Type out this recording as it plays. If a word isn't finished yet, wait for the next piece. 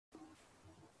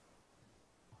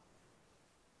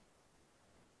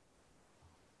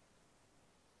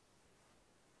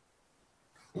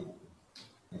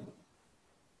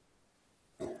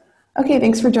Okay,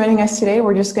 thanks for joining us today.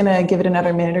 We're just going to give it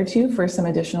another minute or two for some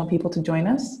additional people to join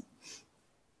us.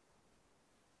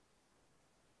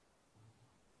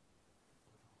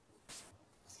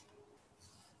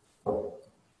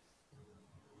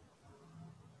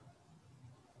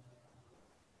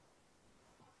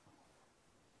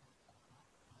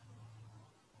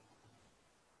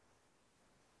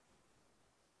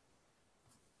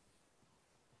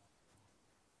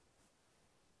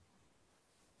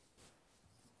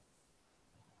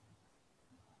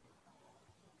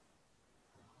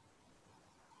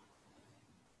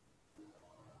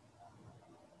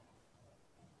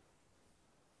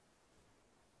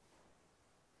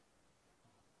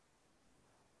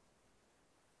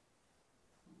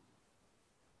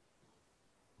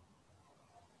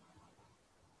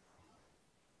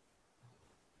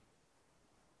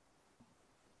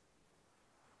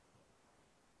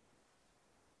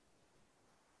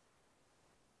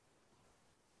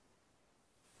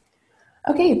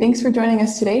 Okay, thanks for joining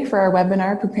us today for our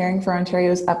webinar, Preparing for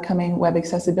Ontario's Upcoming Web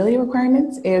Accessibility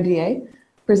Requirements, AODA,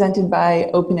 presented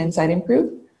by Open Insight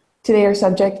Improve. Today, our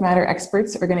subject matter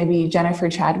experts are going to be Jennifer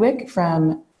Chadwick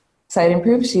from Site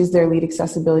Improve. She's their lead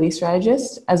accessibility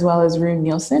strategist, as well as Rune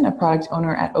Nielsen, a product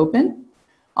owner at Open.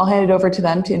 I'll hand it over to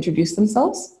them to introduce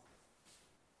themselves.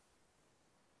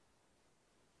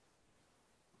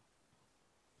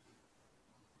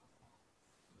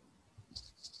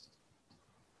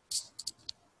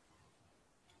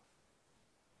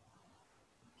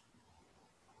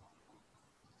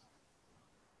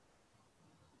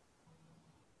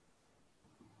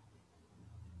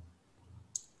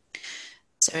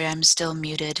 Sorry, I'm still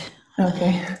muted.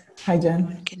 Okay. Hi,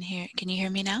 Jen. Can you hear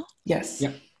me now? Yes.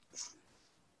 Yeah.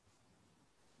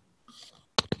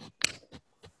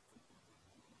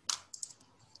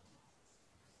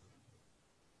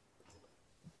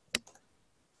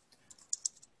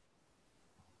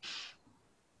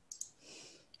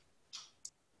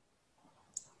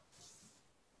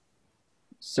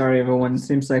 Sorry, everyone.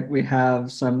 Seems like we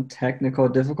have some technical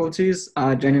difficulties.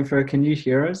 Jennifer, can you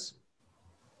hear us?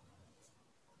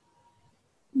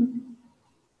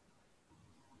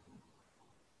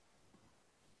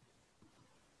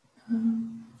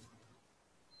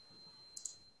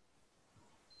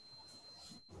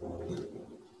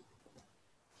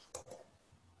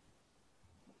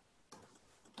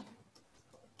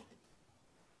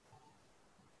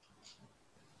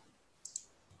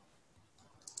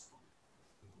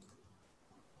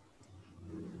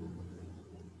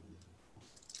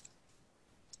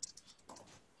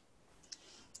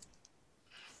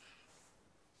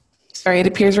 Sorry, it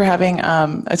appears we're having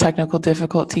a technical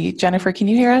difficulty. Jennifer, can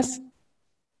you hear us?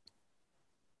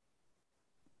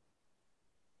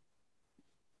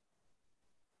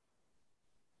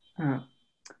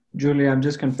 Julie, I'm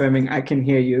just confirming I can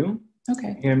hear you. Okay.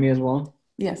 Can you hear me as well?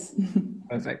 Yes.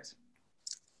 Perfect.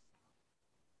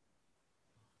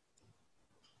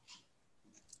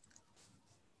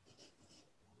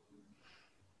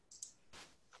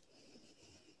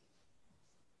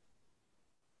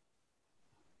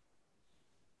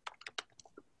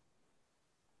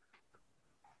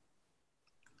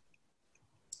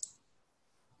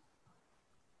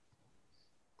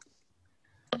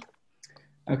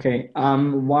 Okay,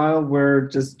 while we're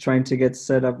just trying to get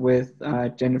set up with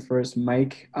Jennifer's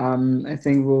mic, I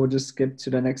think we'll just skip to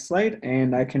the next slide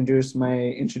and I can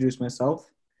introduce myself.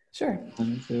 Sure.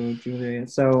 So Julia,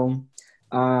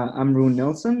 I'm Rune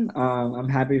Nelson. I'm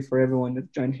happy for everyone to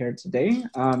join here today.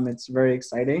 It's very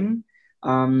exciting.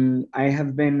 I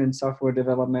have been in software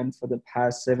development for the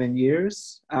past 7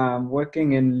 years,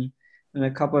 working in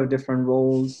a couple of different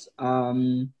roles.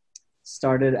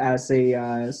 Started as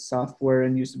a software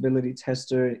and usability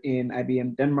tester in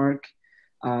IBM Denmark.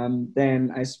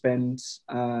 Then I spent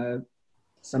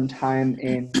some time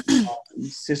in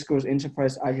Cisco's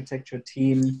enterprise architecture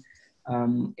team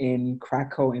in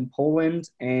Krakow in Poland.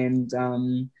 And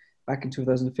back in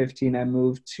 2015, I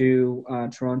moved to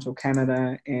Toronto,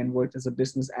 Canada, and worked as a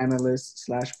business analyst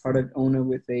 / product owner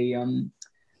with a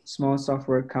small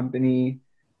software company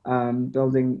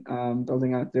building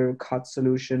out their COT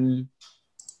solution.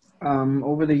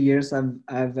 Over the years, I've,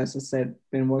 as I said,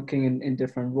 been working in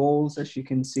different roles, as you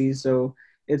can see. So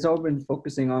it's all been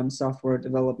focusing on software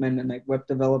development and like web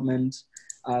development,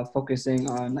 focusing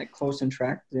on like close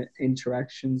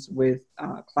interactions with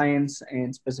clients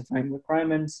and specifying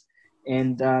requirements.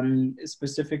 And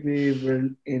specifically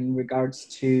in regards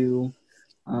to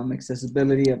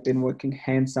accessibility, I've been working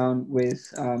hands-on with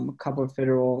a couple of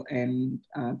federal and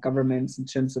governments in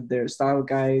terms of their style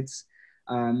guides,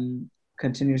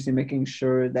 continuously making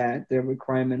sure that their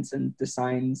requirements and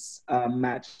designs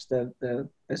match the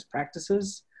best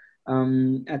practices.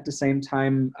 At the same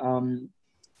time,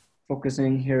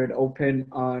 focusing here at Open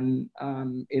on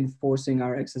enforcing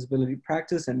our accessibility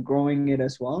practice and growing it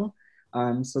as well.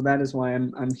 So that is why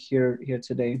I'm here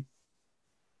today.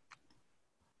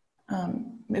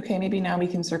 Okay, maybe now we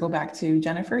can circle back to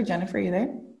Jennifer. Jennifer, are you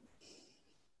there?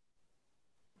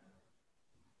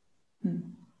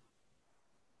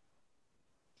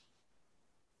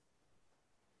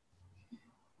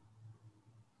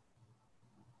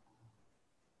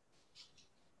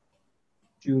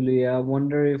 Julie, I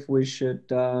wonder if we should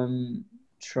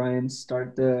try and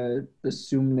start the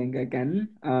Zoom link again,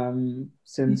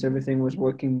 since everything was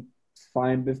working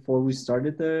fine before we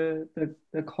started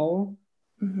the call.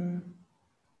 Mm-hmm.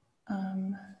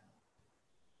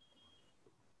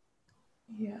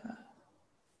 Yeah.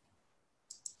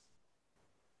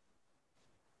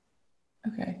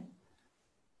 Okay.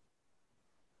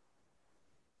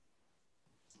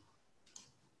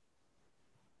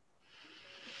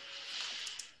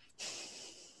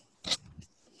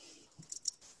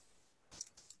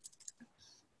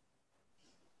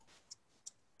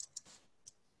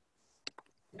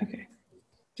 Okay,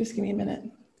 just give me a minute.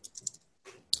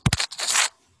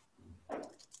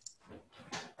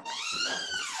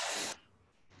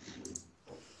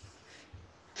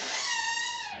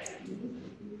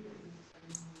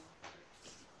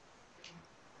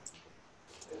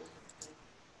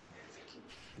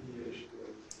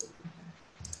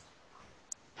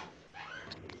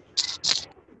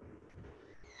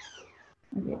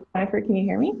 Okay, Jennifer, can you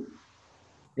hear me?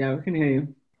 Yeah, we can hear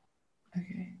you.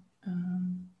 Okay.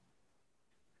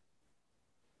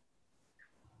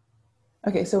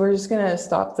 Okay, so we're just gonna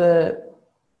stop the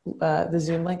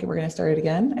Zoom link and we're gonna start it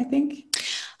again, I think.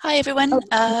 Hi, everyone.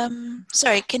 Oh.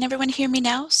 Sorry, can everyone hear me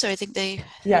now? So I think they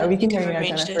Yeah, we can have hear you now,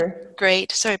 arranged it. Jennifer.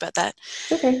 Great. Sorry about that.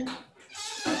 It's okay.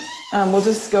 We'll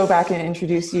just go back and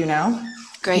introduce you now.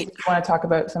 Great. If you want to talk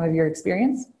about some of your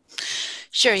experience?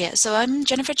 Sure, yeah. So I'm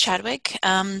Jennifer Chadwick,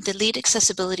 the lead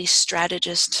accessibility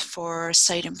strategist for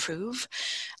Site Improve.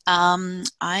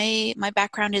 My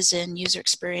background is in user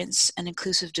experience and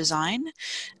inclusive design,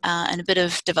 and a bit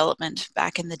of development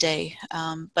back in the day.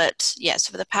 But yes,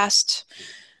 for the past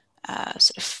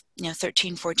sort of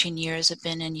 13, 14 years I've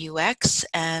been in UX,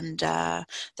 and the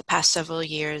past several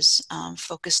years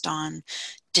focused on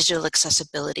digital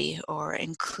accessibility, or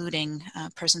including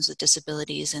persons with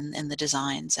disabilities in the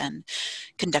designs, and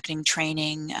conducting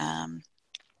training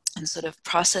and sort of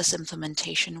process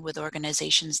implementation with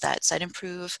organizations that Site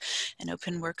Improve and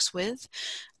Open works with,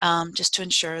 just to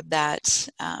ensure that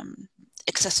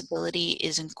accessibility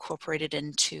is incorporated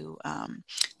into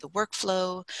the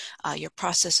workflow, your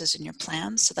processes, and your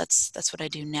plans. So that's what I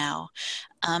do now.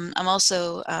 I'm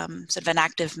also sort of an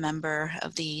active member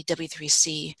of the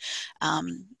W3C,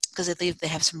 because I believe they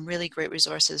have some really great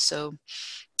resources. So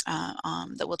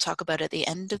that we'll talk about at the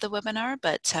end of the webinar.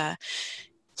 But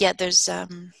yeah,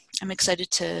 I'm excited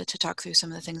to talk through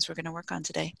some of the things we're going to work on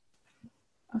today.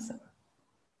 Awesome.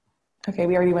 Okay,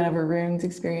 we already went over Rune's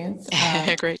experience.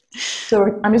 Great.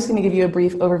 So I'm just going to give you a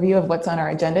brief overview of what's on our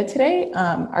agenda today.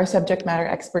 Our subject matter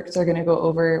experts are going to go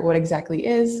over what exactly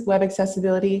is web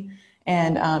accessibility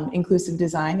and inclusive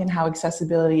design, and how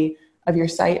accessibility of your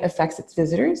site affects its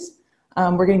visitors.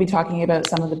 We're going to be talking about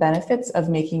some of the benefits of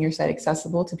making your site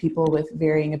accessible to people with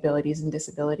varying abilities and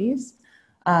disabilities.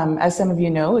 As some of you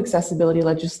know, accessibility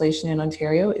legislation in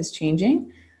Ontario is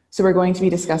changing. So we're going to be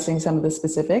discussing some of the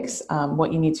specifics,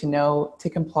 what you need to know to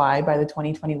comply by the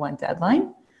 2021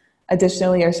 deadline.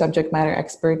 Additionally, our subject matter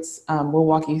experts will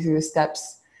walk you through the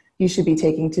steps you should be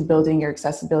taking to building your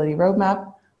accessibility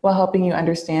roadmap, while helping you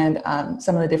understand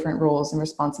some of the different roles and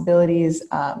responsibilities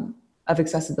of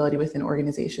accessibility within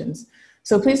organizations.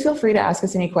 So please feel free to ask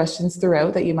us any questions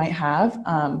throughout that you might have.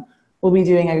 We'll be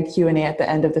doing a Q&A at the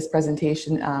end of this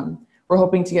presentation. We're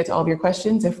hoping to get to all of your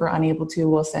questions. If we're unable to,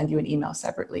 we'll send you an email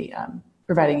separately,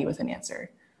 providing you with an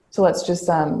answer. So let's just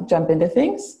jump into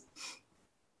things.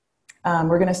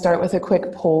 We're going to start with a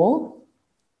quick poll.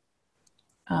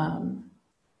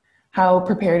 How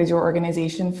prepared is your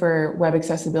organization for web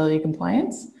accessibility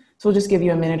compliance? So we'll just give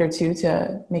you a minute or two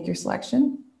to make your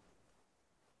selection.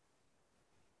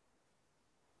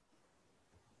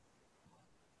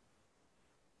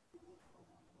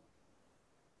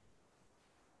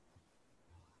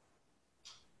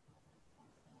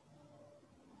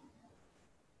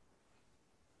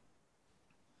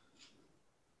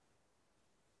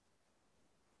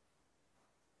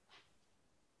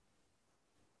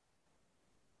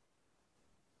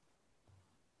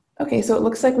 Okay, so it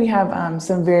looks like we have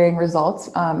some varying results.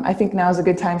 I think now is a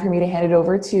good time for me to hand it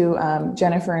over to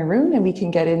Jennifer and Rune, and we can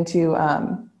get into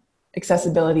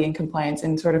accessibility and compliance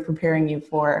and sort of preparing you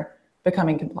for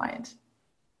becoming compliant.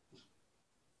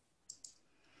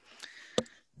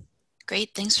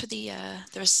 Great, thanks for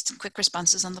there's quick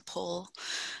responses on the poll.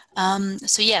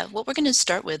 So yeah, what we're going to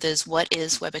start with is what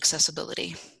is web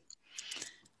accessibility?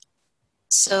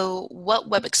 So what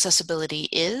web accessibility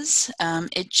is,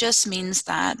 it just means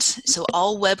that, so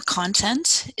all web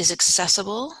content is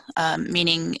accessible,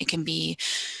 meaning it can be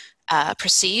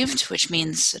perceived, which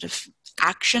means sort of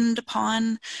actioned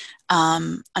upon,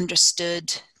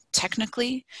 understood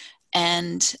technically,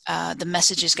 and the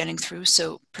message is getting through,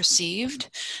 so perceived,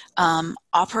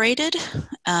 operated,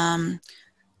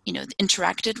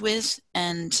 interacted with,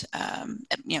 and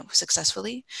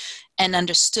successfully, and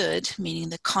understood, meaning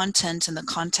the content and the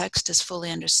context is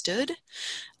fully understood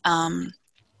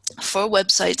for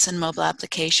websites and mobile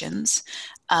applications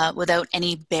without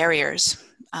any barriers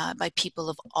by people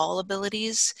of all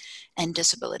abilities and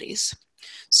disabilities.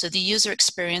 So the user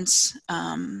experience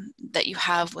that you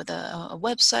have with a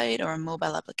website or a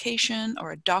mobile application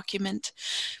or a document,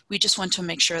 we just want to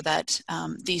make sure that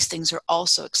these things are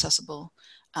also accessible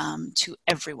to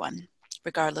everyone,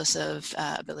 regardless of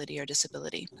ability or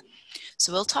disability.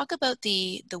 So we'll talk about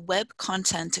the Web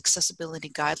Content Accessibility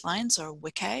Guidelines, or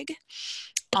WCAG,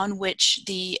 on which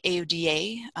the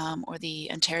AODA, or the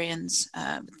Ontarians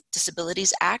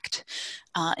Disabilities Act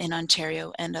in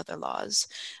Ontario and other laws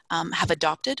have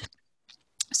adopted.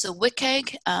 So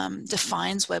WCAG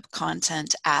defines web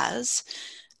content as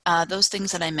those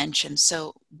things that I mentioned.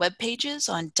 So web pages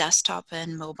on desktop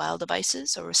and mobile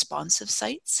devices or responsive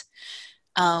sites,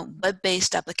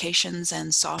 web-based applications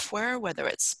and software, whether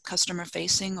it's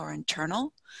customer-facing or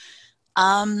internal,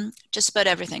 just about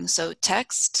everything. So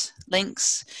text,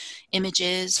 links,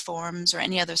 images, forms, or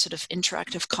any other sort of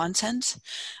interactive content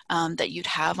that you'd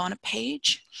have on a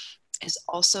page is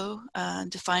also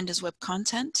defined as web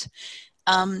content.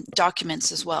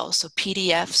 Documents as well, so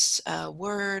PDFs,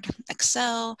 Word,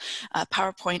 Excel,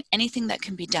 PowerPoint, anything that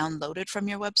can be downloaded from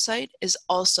your website is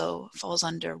also falls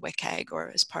under WCAG or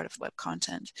is part of web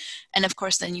content. And of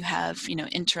course, then you have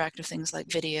interactive things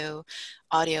like video,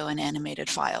 audio, and animated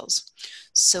files.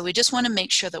 So we just want to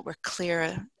make sure that we're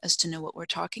clear as to know what we're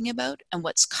talking about and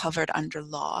what's covered under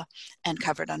law and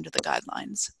covered under the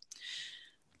guidelines.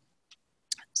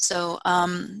 So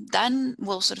then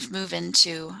we'll sort of move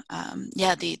into,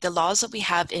 the laws that we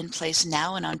have in place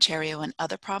now in Ontario and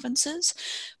other provinces,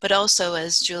 but also,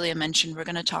 as Julia mentioned, we're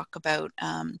going to talk about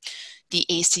the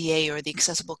ACA, or the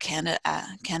Accessible Canada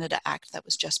Act, that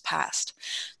was just passed.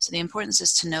 So the importance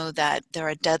is to know that there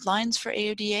are deadlines for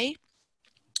AODA,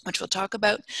 which we'll talk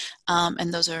about,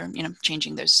 and those are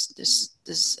changing.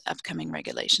 There's upcoming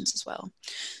regulations as well.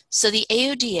 So the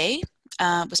AODA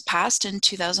was passed in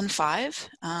 2005,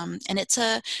 and it's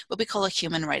what we call a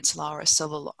human rights law, or a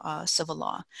civil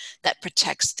law that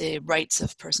protects the rights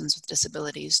of persons with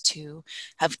disabilities to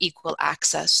have equal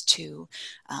access to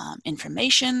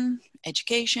information,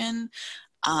 education,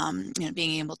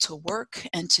 being able to work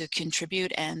and to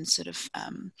contribute and sort of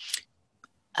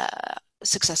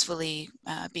successfully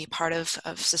be part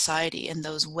of society in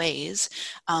those ways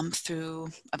through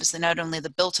obviously not only the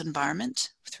built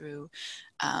environment, through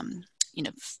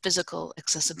physical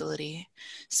accessibility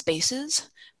spaces,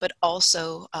 but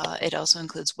also it also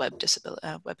includes web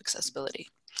accessibility.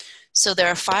 So there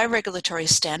are 5 regulatory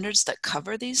standards that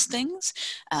cover these things: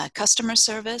 customer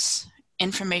service,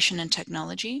 information and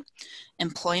technology,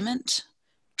 employment,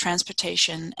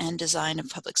 transportation, and design of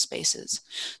public spaces.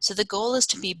 So the goal is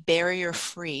to be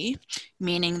barrier-free,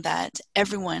 meaning that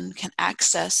everyone can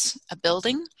access a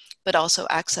building, but also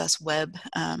access web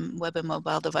and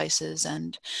mobile devices,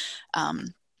 and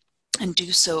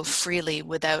do so freely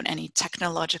without any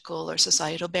technological or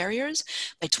societal barriers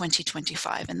by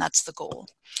 2025, and that's the goal.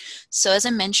 So as I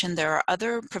mentioned, there are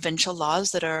other provincial laws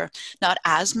that are not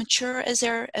as mature as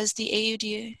the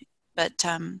AODA, but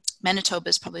Manitoba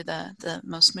is probably the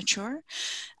most mature.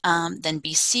 Then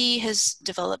BC has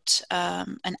developed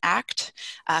an act.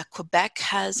 Quebec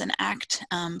has an act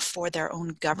for their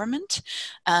own government.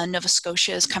 Nova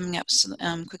Scotia is coming up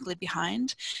quickly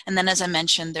behind. And then, as I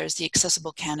mentioned, there's the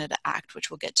Accessible Canada Act, which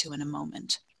we'll get to in a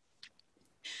moment.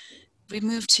 We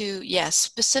move to,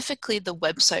 specifically the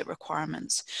website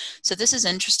requirements. So this is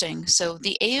interesting. So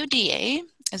the AODA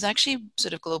is actually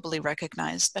sort of globally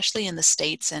recognized, especially in the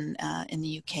States and in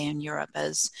the UK and Europe,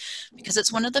 because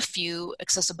it's one of the few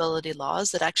accessibility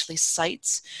laws that actually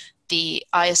cites the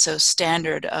ISO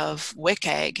standard of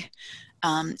WCAG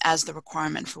as the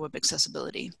requirement for web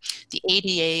accessibility. The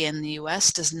ADA in the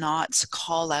US does not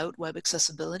call out web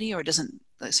accessibility, or doesn't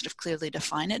sort of clearly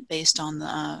define it based on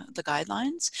the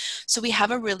guidelines. So we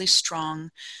have a really strong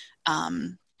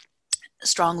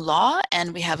law,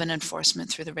 and we have an enforcement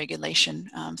through the regulation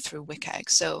through WCAG.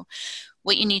 So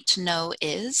what you need to know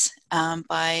is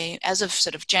as of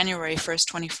sort of January 1st,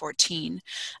 2014,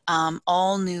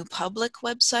 all new public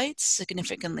websites,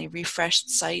 significantly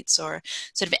refreshed sites, or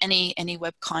sort of any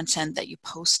web content that you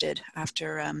posted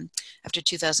after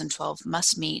 2012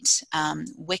 must meet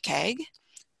WCAG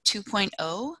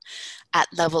 2.0 at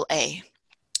level A.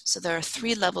 So there are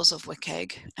 3 levels of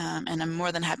WCAG, and I'm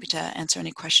more than happy to answer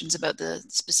any questions about the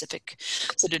specific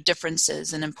sort of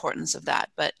differences and importance of that.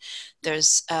 But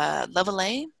there's level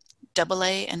A,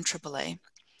 AA, and AAA.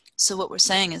 So what we're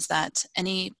saying is that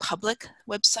any public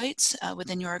websites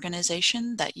within your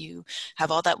organization that you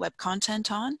have all that web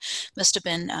content on must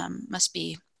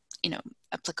be,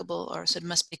 applicable, or sort of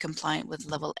must be compliant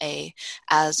with level A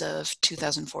as of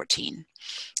 2014.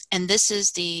 And this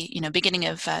is the beginning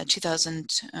of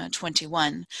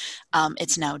 2021.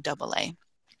 It's now AA.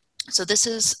 So this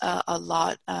is a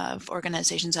lot of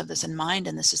organizations have this in mind,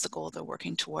 and this is the goal they're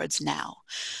working towards now.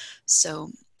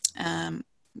 So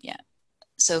yeah.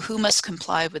 So who must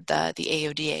comply with the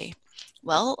AODA?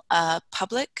 Well,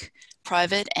 public,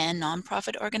 private, and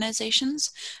nonprofit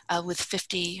organizations with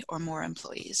 50 or more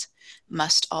employees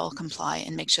must all comply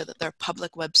and make sure that their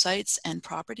public websites and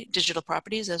digital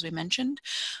properties, as we mentioned,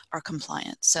 are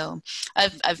compliant. So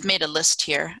I've made a list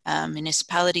here: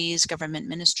 municipalities, government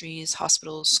ministries,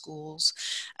 hospitals, schools,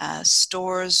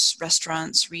 stores,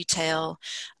 restaurants, retail,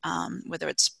 whether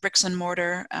it's bricks and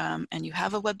mortar, and you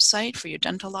have a website for your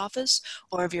dental office,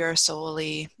 or if you're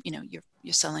solely,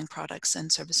 you're selling products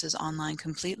and services online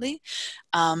completely.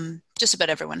 Just about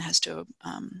everyone has to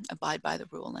abide by the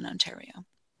rule in Ontario.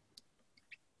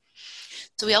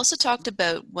 So we also talked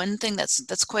about one thing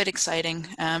that's quite exciting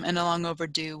and long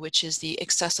overdue, which is the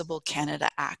Accessible Canada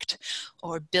Act,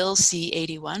 or Bill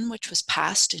C-81, which was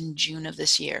passed in June of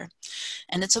this year.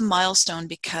 And it's a milestone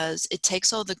because it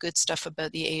takes all the good stuff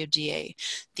about the AODA,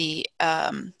 the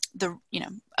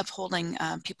upholding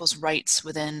people's rights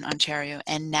within Ontario,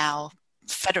 and now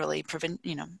federally,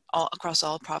 all across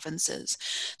all provinces,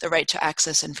 the right to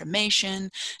access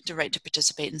information, the right to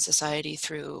participate in society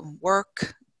through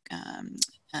work,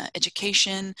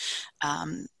 education,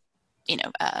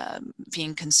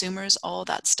 being consumers, all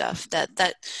that stuff.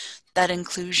 That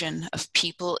inclusion of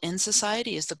people in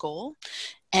society is the goal.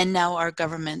 And now our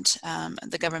government,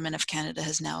 the government of Canada,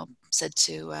 has now said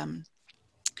to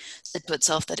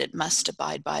itself that it must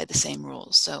abide by the same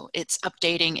rules. So it's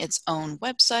updating its own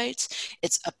websites,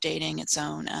 it's updating its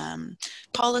own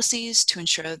policies to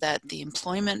ensure that the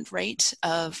employment rate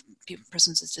of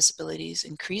persons with disabilities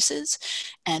increases,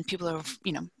 and people are,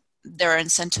 there are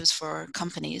incentives for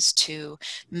companies to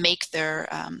make their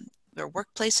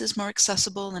workplaces more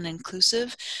accessible and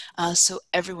inclusive, so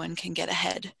everyone can get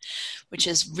ahead, which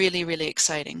is really, really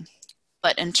exciting.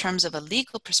 But in terms of a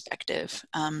legal perspective,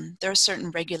 there are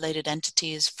certain regulated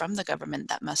entities from the government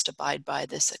that must abide by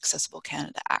this Accessible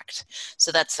Canada Act.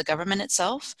 So that's the government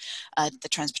itself, the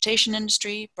transportation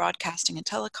industry, broadcasting and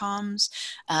telecoms,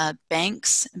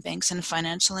 banks and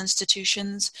financial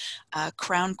institutions,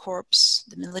 Crown Corps,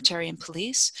 the military and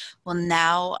police will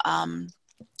now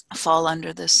fall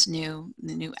under this new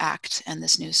act and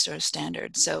this new sort of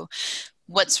standard. So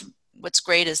what's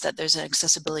great is that there's an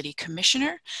accessibility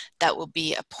commissioner that will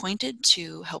be appointed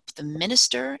to help the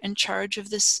minister in charge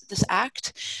of this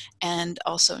act, and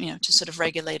also to sort of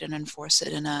regulate and enforce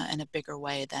it in a bigger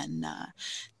way than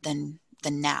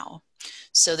now.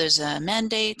 So there's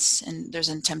mandates, and there's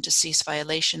an attempt to cease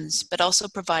violations, but also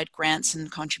provide grants and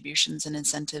contributions and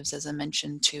incentives, as I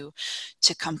mentioned, to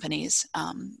companies,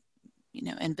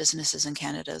 and businesses in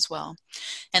Canada as well.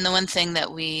 And the one thing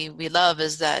that we love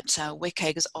is that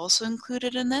WCAG is also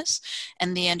included in this,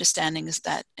 and the understanding is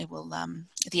that it will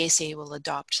the ACA will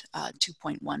adopt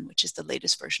 2.1, which is the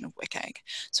latest version of WCAG.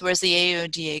 So whereas the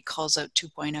AODA calls out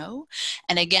 2.0,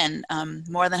 and again,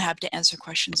 more than happy to answer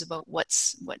questions about what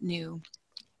new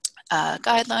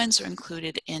guidelines are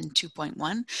included in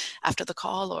 2.1 after the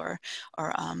call, or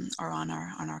on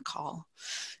our call.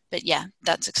 But yeah,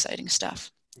 that's exciting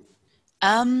stuff.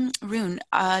 Rune,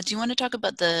 do you want to talk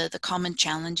about the common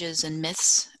challenges and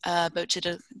myths about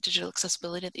digital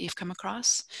accessibility that you've come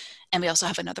across? And we also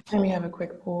have another poll. And we have a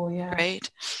quick poll, yeah. Great.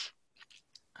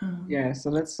 Yeah, so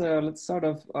let's start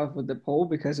off with the poll,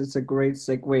 because it's a great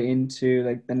segue into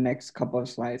like the next couple of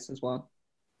slides as well.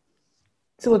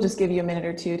 So we'll just give you a minute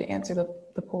or two to answer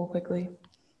the poll quickly.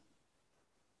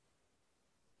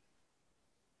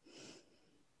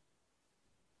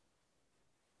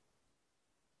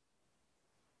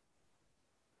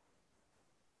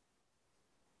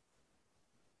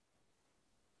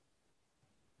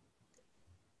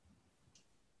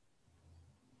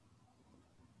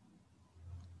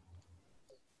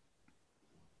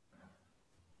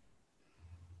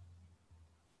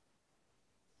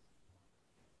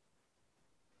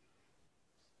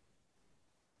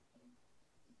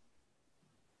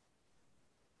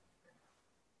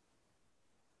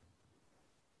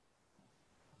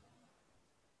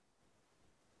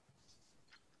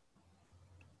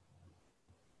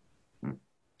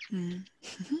 Mm.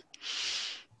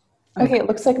 Okay, it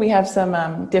looks like we have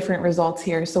some different results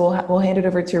here. So we'll hand it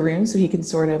over to Arun so he can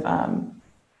sort of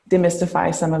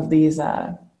demystify some of these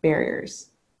barriers.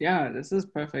 Yeah, this is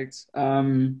perfect.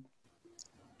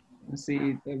 Let's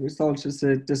see, the results just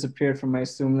disappeared from my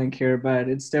Zoom link here, but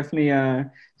it's definitely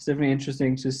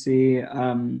interesting to see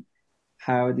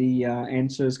how the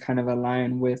answers kind of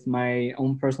align with my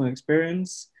own personal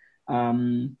experience,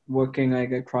 working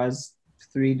like across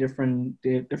three different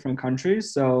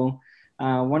countries. So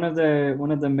one of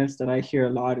the myths that I hear a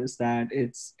lot is that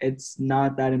it's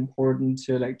not that important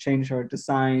to like change our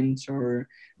designs or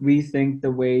rethink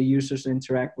the way users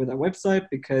interact with our website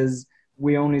because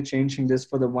we're only changing this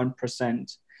for the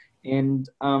 1%. And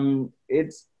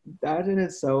it's that in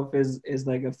itself is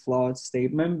like a flawed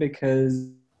statement because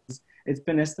it's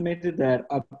been estimated that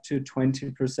up to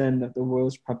 20% of the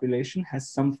world's population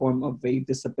has some form of a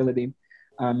disability.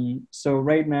 So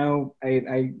right now,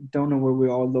 I don't know where we're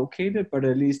all located, but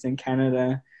at least in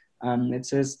Canada,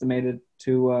 it's estimated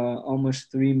to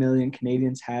almost 3 million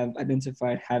Canadians have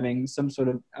identified having some sort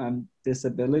of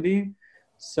disability.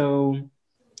 So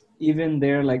even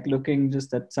there, like looking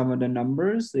just at some of the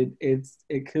numbers,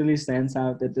 it clearly stands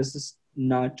out that this is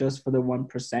not just for the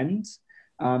 1%.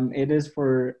 It is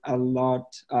for a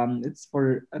lot. It's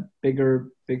for a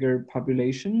bigger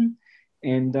population.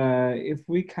 And if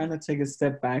we kind of take a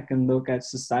step back and look at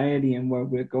society and where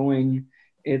we're going,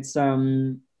 it's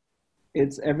evident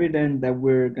that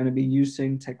we're going to be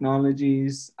using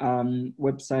technologies,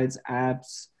 websites,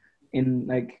 apps in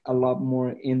like a lot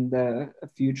more in the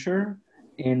future.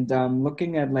 And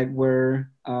looking at like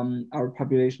where our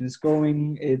population is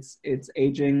going, it's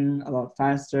aging a lot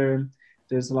faster.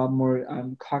 There's a lot more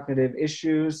cognitive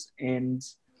issues, and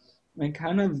like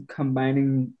kind of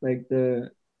combining like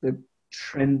the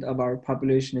trend of our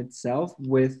population itself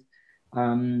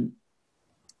um,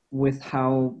 with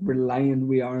how reliant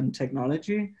we are on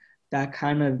technology, that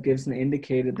kind of gives an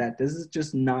indicator that this is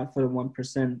just not for the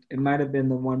 1%. It might have been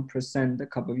the 1% a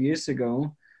couple of years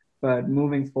ago, but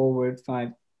moving forward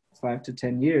five to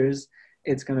 10 years,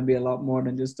 it's going to be a lot more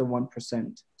than just the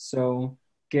 1%. So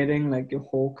getting like your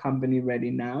whole company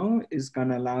ready now is going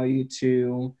to allow you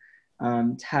to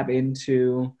tap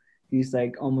into these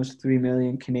like almost 3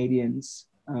 million Canadians.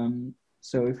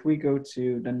 So if we go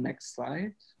to the next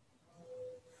slide.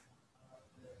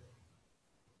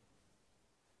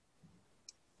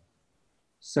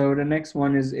 So the next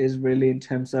one is really in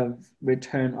terms of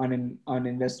return on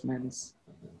investments.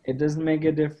 It doesn't make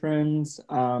a difference.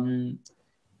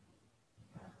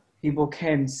 People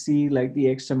can see like the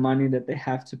extra money that they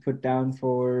have to put down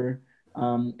for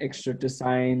extra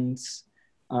designs,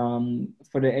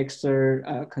 for the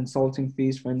extra consulting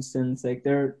fees, for instance. Like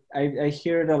I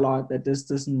hear it a lot that this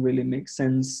doesn't really make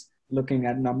sense looking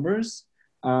at numbers.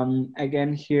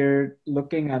 Again, here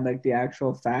looking at like the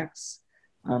actual facts.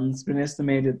 It's been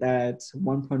estimated that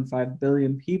 1.5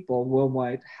 billion people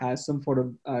worldwide has some sort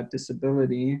of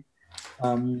disability.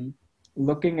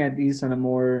 Looking at these on a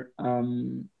more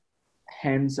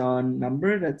hands-on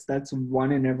number, that's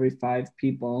 1 in every 5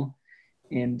 people,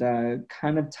 and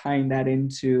kind of tying that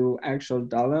into actual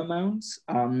dollar amounts,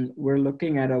 we're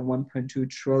looking at a 1.2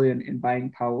 trillion in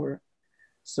buying power.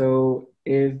 So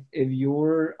if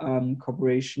your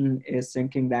corporation is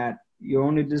thinking that you're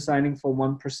only designing for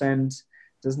 1%,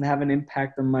 doesn't have an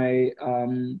impact on my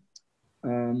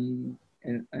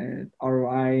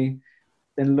ROI,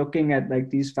 then looking at like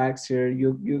these facts here,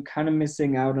 you're kind of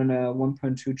missing out on a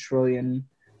 1.2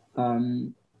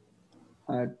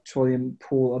 trillion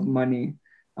pool of money.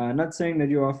 Not saying that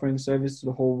you're offering service to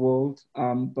the whole world,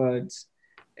 but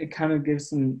it kind of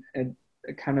gives a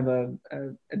kind of a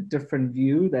different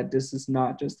view that this is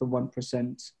not just the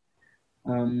 1%.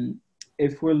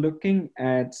 If we're looking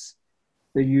at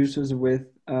the users with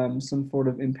some sort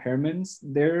of impairments,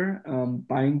 their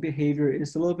buying behavior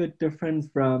is a little bit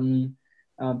different from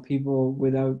people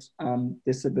without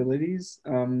disabilities.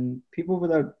 People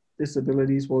without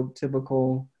disabilities will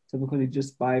typically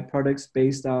just buy products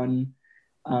based on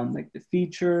like the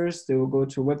features. They will go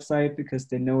to a website because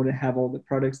they know they have all the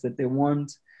products that they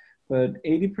want. But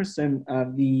 80%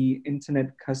 of the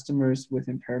internet customers with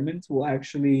impairments will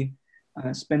actually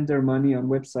spend their money on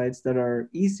websites that are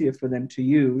easier for them to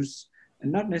use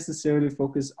and not necessarily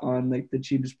focus on like the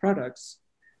cheapest products.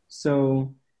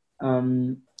 So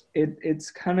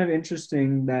it's kind of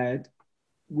interesting that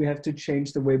we have to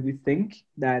change the way we think,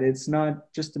 that it's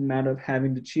not just a matter of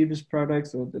having the cheapest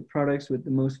products or the products with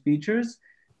the most features.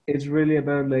 It's really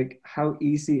about like how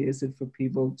easy is it for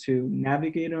people to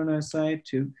navigate on our site,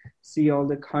 to see all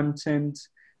the content,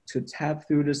 to tap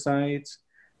through the site.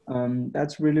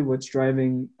 That's really what's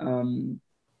driving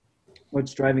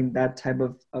that type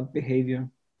of behavior.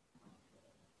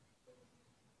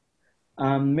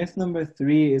 Myth number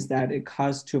 3 is that it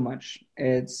costs too much.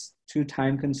 It's too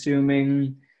time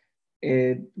consuming.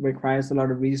 It requires a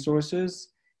lot of resources.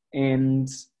 And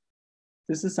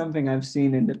this is something I've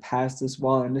seen in the past as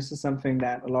well. And this is something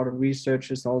that a lot of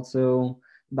research is also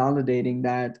validating,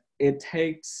 that it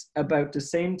takes about the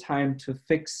same time to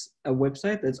fix a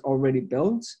website that's already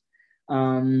built.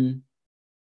 So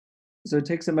it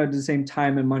takes about the same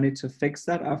time and money to fix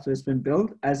that after it's been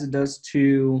built as it does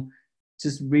to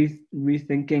just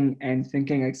rethinking and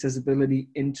thinking accessibility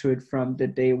into it from the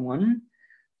day one.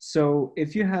 So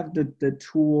if you have the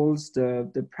tools,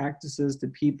 the practices, the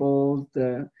people,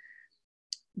 the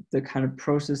kind of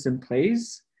process in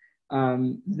place,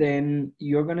 then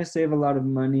you're going to save a lot of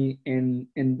money in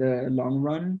the long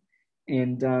run.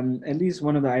 And at least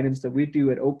one of the items that we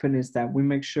do at Open is that we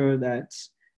make sure that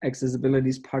accessibility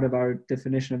is part of our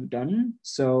definition of done.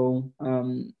 So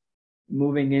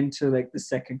moving into like the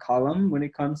second column, when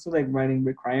it comes to like writing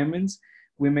requirements,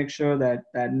 we make sure that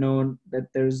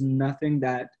there's nothing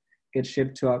that gets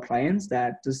shipped to our clients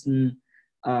that doesn't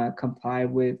comply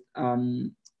with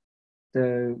the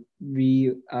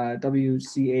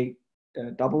WCA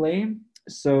AA.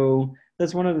 So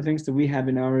that's one of the things that we have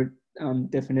in our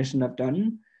definition of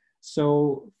done.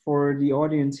 So for the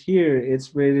audience here,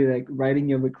 it's really like writing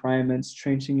your requirements,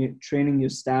 training your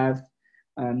staff,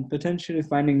 potentially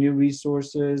finding new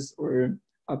resources or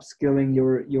upskilling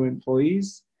your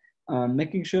employees,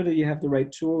 making sure that you have the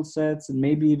right tool sets, and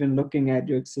maybe even looking at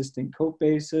your existing code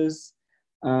bases.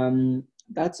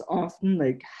 That's often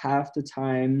like half the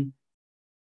time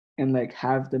and like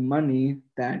half the money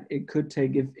that it could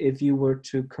take if you were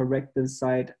to correct the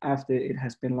site after it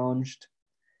has been launched.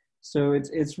 So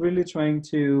it's really trying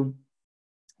to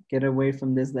get away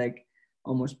from this like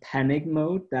almost panic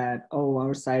mode that, oh,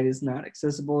 our site is not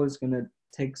accessible, it's going to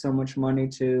take so much money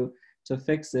to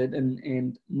fix it.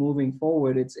 And moving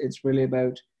forward, it's really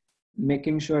about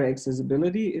making sure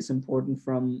accessibility is important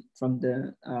from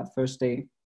the first day.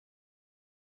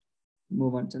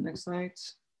 Move on to the next slide.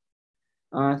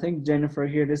 I think Jennifer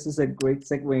here, this is a great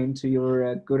segue into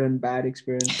your good and bad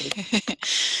experiences.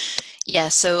 Yeah,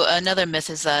 so another myth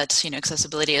is that,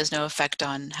 accessibility has no effect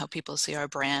on how people see our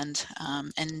brand.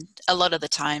 And a lot of the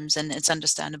times, and it's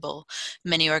understandable,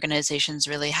 many organizations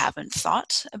really haven't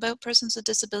thought about persons with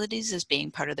disabilities as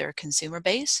being part of their consumer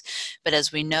base. But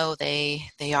as we know, they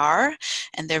are,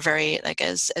 and they're very, like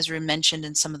as Rue mentioned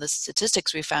in some of the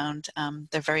statistics we found,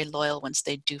 they're very loyal once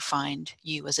they do find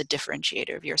you as a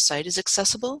differentiator. If your site is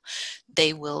accessible,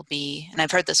 they will be, and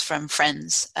I've heard this from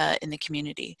friends in the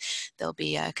community, they'll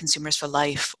be consumers for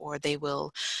life, or they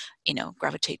will,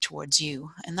 gravitate towards you,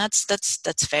 and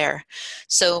that's fair.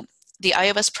 So the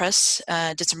iOS Press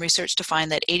did some research to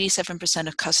find that 87%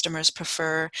 of customers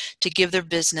prefer to give their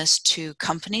business to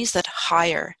companies that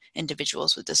hire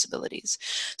individuals with disabilities.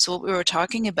 So what we were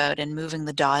talking about in moving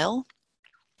the dial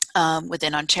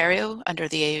within Ontario under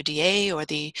the AODA or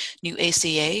the new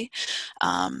ACA,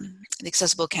 the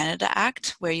Accessible Canada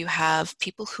Act, where you have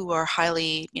people who are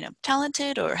highly,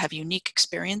 talented or have unique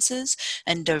experiences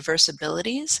and diverse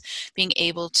abilities, being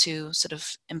able to sort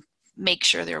of make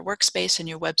sure their workspace and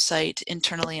your website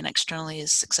internally and externally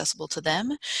is accessible to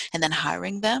them, and then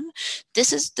hiring them.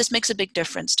 This makes a big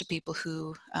difference to people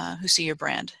who see your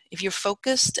brand. If you're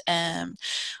focused on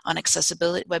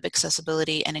accessibility, web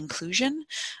accessibility and inclusion,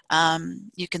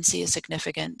 you can see a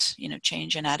significant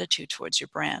change in attitude towards your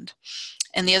brand.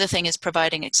 And the other thing is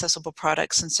providing accessible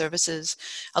products and services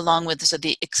along with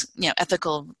the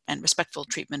ethical and respectful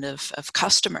treatment of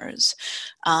customers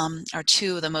are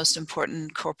two of the most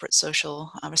important corporate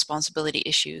social responsibility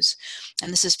issues.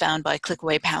 And this is found by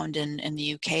Clickway Pound in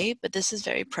the UK, but this is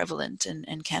very prevalent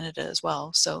in Canada as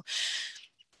well. So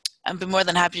I'd be more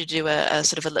than happy to do a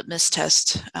sort of a litmus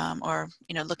test or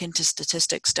look into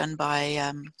statistics done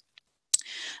by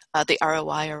the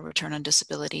ROI, or Return on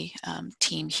Disability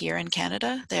team here in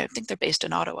Canada. I think they're based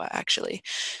in Ottawa, actually.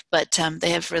 But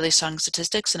they have really strong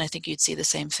statistics, and I think you'd see the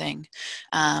same thing.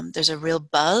 There's a real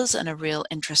buzz and a real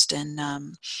interest in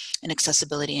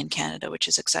accessibility in Canada, which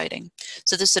is exciting.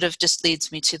 So this sort of just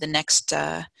leads me to the next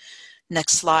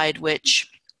slide, which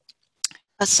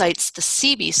cites the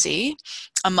CBC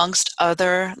amongst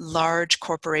other large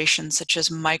corporations such as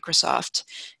Microsoft,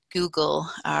 Google,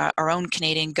 our own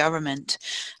Canadian government,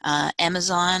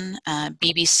 Amazon,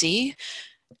 BBC,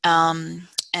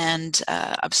 And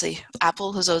obviously,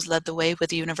 Apple has always led the way with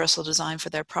the universal design for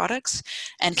their products,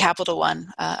 and Capital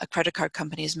One, a credit card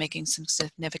company, is making some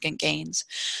significant gains.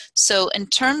 So in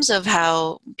terms of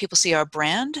how people see our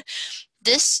brand,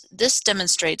 this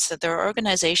demonstrates that there are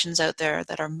organizations out there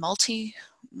that are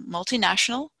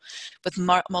multinational, with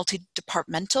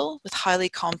multi-departmental, with highly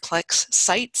complex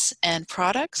sites and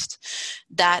products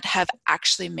that have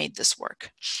actually made this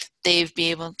work. They've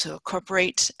been able to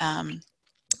incorporate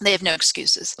they have no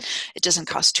excuses. It doesn't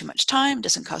cost too much time,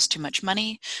 doesn't cost too much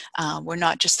money. We're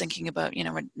not just thinking about,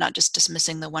 we're not just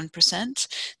dismissing the 1%.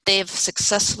 They've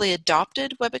successfully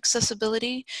adopted web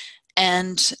accessibility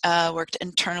and worked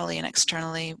internally and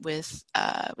externally with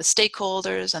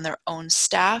stakeholders and their own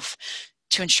staff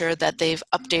to ensure that they've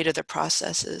updated their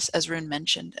processes, as Rune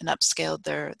mentioned, and upscaled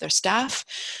their staff,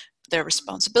 their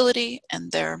responsibility,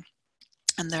 and their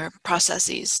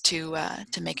processes to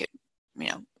make it,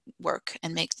 work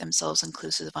and make themselves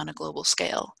inclusive on a global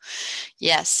scale.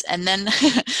 Yes, and then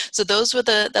so those are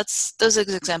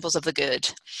examples of the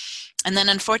good. And then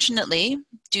unfortunately,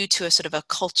 due to a sort of a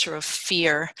culture of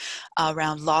fear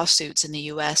around lawsuits in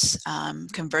the US,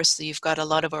 conversely, you've got a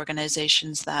lot of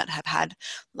organizations that have had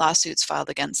lawsuits filed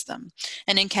against them.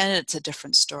 And in Canada, it's a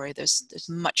different story. There's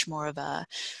much more of a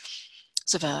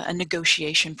sort of a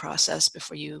negotiation process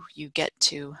before you get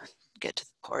to the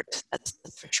court. That's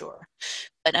for sure.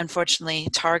 But unfortunately,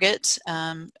 Target,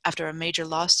 after a major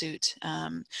lawsuit,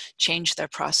 changed their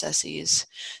processes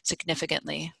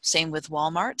significantly. Same with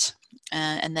Walmart.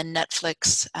 And then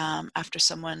Netflix, after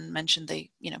someone mentioned I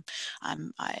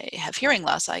have hearing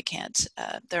loss, I can't,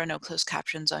 there are no closed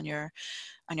captions on your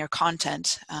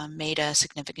content, made a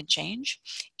significant change.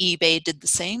 eBay did the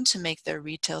same to make their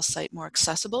retail site more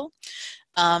accessible.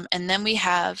 And then we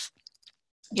have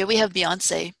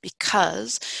Beyonce,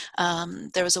 because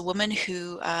there was a woman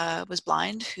who was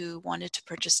blind who wanted to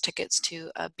purchase tickets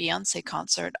to a Beyonce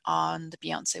concert on the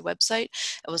Beyonce website.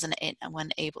 It wasn't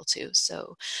able to.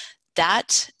 So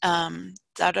that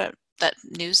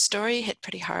news story hit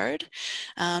pretty hard.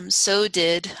 So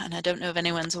did, and I don't know if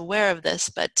anyone's aware of this,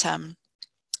 but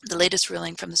the latest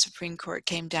ruling from the Supreme Court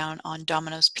came down on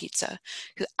Domino's Pizza,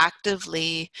 who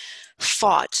actively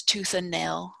fought tooth and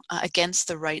nail against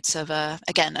the rights of a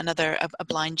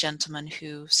blind gentleman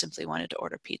who simply wanted to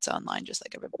order pizza online just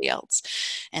like everybody else.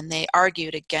 And they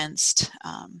argued against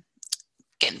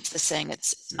the saying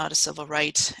it's not a civil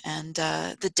right, and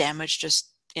the damage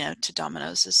just to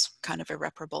Domino's is kind of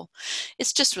irreparable.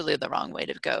 It's just really the wrong way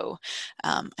to go.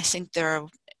 I think there are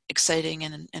exciting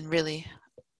and really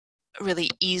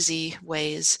easy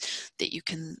ways that you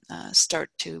can start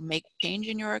to make change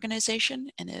in your organization.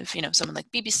 And if someone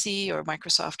like BBC or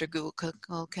Microsoft or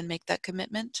Google can make that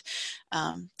commitment,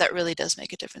 that really does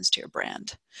make a difference to your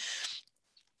brand.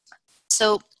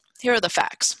 So here are the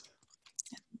facts.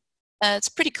 It's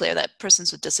pretty clear that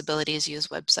persons with disabilities use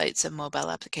websites and mobile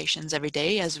applications every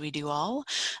day, as we do all.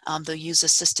 They'll use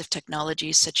assistive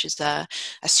technologies such as a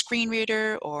screen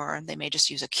reader, or they may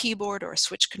just use a keyboard or a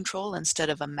switch control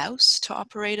instead of a mouse to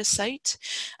operate a site.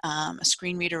 A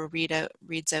screen reader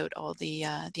reads out all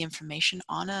the information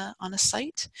on a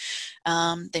site.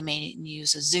 They may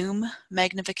use a zoom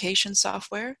magnification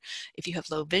software. If you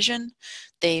have low vision,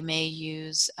 they may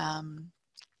use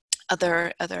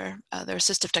other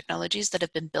assistive technologies that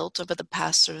have been built over the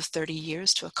past sort of 30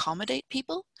 years to accommodate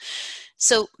people.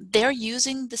 So they're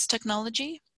using this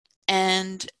technology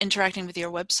and interacting with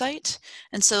your website.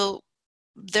 And so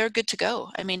they're good to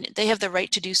go. I mean, they have the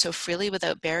right to do so freely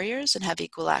without barriers and have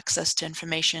equal access to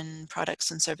information,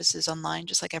 products, and services online,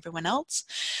 just like everyone else.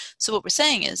 So what we're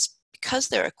saying is, because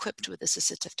they're equipped with this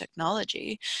assistive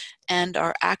technology and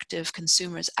are active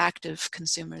consumers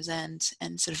and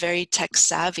sort of very tech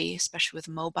savvy, especially with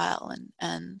mobile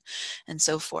and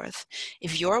so forth,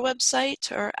 if your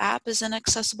website or app is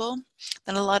inaccessible,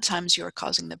 then a lot of times you're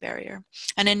causing the barrier.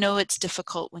 And I know it's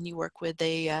difficult when you work with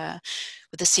a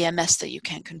CMS that you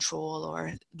can't control,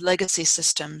 or legacy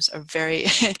systems are very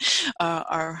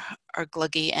are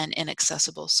gluggy and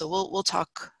inaccessible. So we'll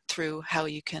talk through how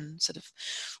you can sort of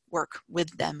work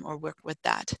with them or work with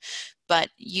that. But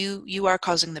you are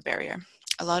causing the barrier.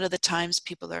 A lot of the times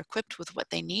people are equipped with what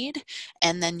they need,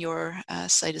 and then your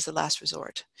site is the last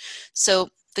resort. So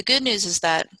the good news is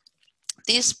that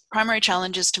these primary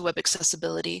challenges to web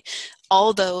accessibility,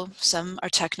 although some are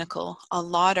technical, a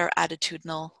lot are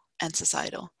attitudinal and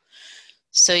societal.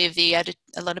 So you have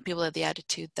a lot of people have the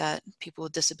attitude that people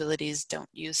with disabilities don't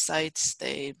use sites,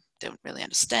 they don't really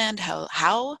understand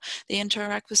how they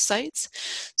interact with sites.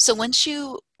 So once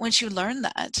you learn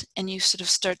that and you sort of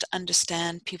start to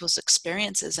understand people's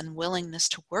experiences and willingness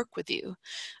to work with you,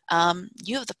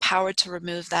 you have the power to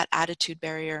remove that attitude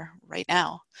barrier right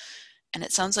now. And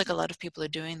it sounds like a lot of people are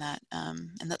doing that,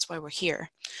 and that's why we're here.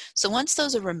 So once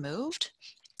those are removed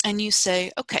and you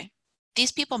say, okay,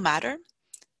 these people matter.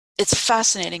 It's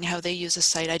fascinating how they use a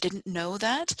site. I didn't know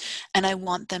that, and I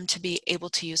want them to be able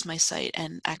to use my site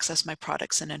and access my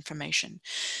products and information.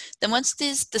 Then once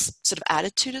this sort of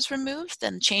attitude is removed,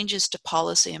 then changes to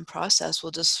policy and process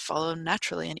will just follow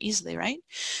naturally and easily, right?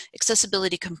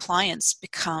 Accessibility compliance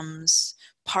becomes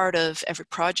part of every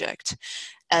project.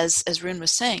 As Rune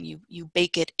was saying, you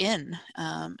bake it in,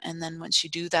 and then once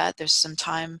you do that, there's some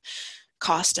time,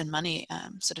 cost, and money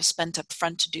sort of spent up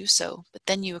front to do so, but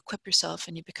then you equip yourself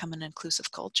and you become an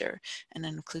inclusive culture and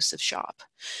an inclusive shop.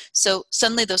 So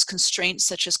suddenly those constraints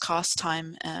such as cost,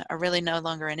 time are really no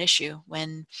longer an issue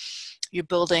when you're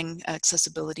building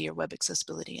accessibility or web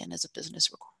accessibility and as a business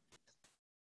requirement.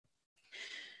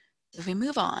 If we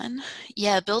move on,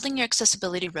 building your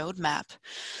accessibility roadmap.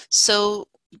 So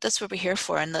that's what we're here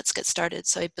for, and let's get started.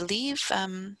 So I believe,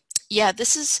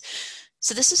 this is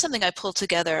something I pulled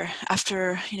together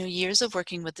after years of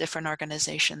working with different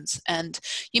organizations. And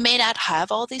you may not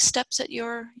have all these steps at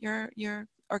your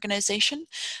organization.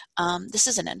 This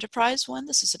is an enterprise one.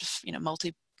 This is sort of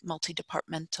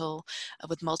multi-departmental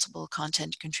with multiple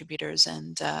content contributors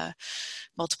and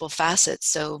multiple facets.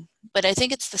 So, but I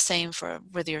think it's the same for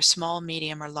whether you're small,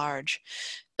 medium, or large.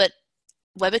 But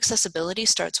web accessibility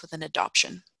starts with an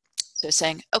adoption. So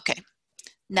saying, okay,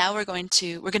 now we're going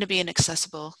to be an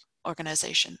accessible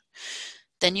organization.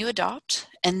 Then you adopt,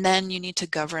 and then you need to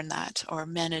govern that or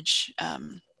manage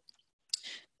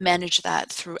that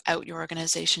throughout your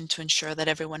organization to ensure that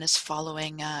everyone is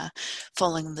following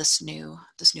this new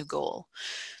goal.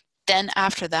 Then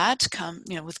after that,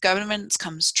 with governance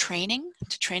comes training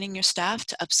your staff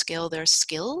to upscale their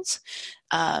skills,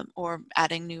 or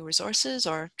adding new resources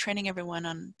or training everyone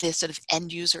on the sort of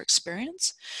end user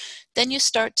experience. Then you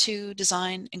start to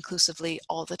design inclusively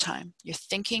all the time. You're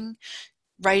thinking,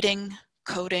 writing,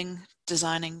 coding,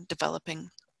 designing,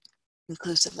 developing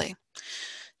inclusively.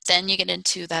 Then you get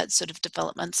into that sort of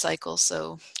development cycle.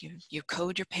 So you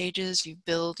code your pages, you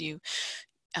build, you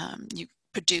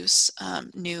produce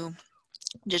new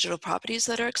digital properties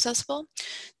that are accessible.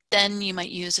 Then you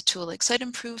might use a tool like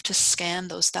SiteImprove to scan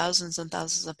those thousands and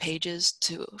thousands of pages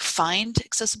to find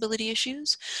accessibility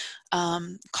issues,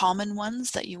 common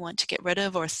ones that you want to get rid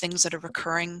of, or things that are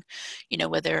recurring,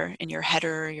 whether in your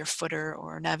header, your footer,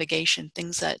 or navigation,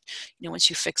 things that, once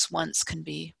you fix once can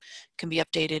be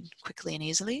updated quickly and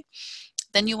easily.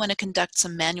 Then you want to conduct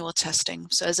some manual testing.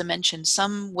 So as I mentioned,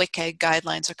 some WCAG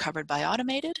guidelines are covered by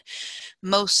automated.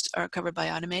 Most are covered by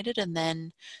automated, and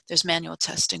then there's manual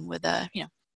testing with a,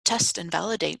 test and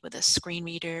validate with a screen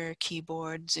reader,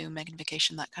 keyboard, zoom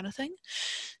magnification, that kind of thing.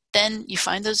 Then you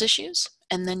find those issues,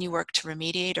 and then you work to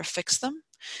remediate or fix them.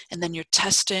 And then you're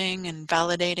testing and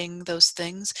validating those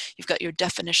things. You've got your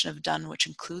definition of done, which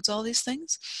includes all these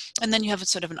things. And then you have a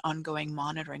sort of an ongoing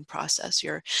monitoring process.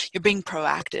 You're being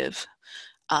proactive,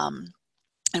 and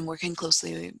working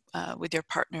closely with your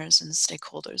partners and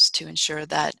stakeholders to ensure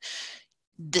that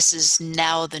this is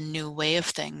now the new way of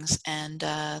things, and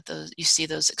you see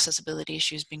those accessibility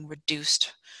issues being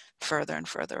reduced further and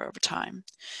further over time.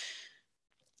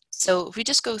 So if we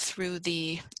just go through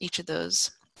each of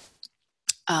those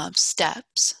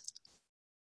steps.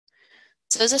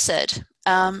 So as I said,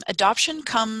 adoption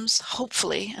comes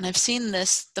hopefully, and I've seen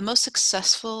this, the most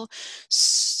successful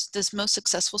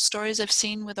stories I've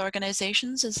seen with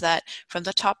organizations is that from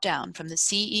the top down, from the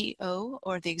CEO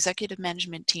or the executive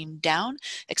management team down,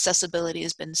 accessibility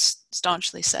has been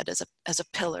staunchly set as a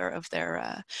pillar of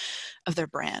their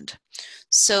brand.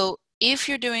 So if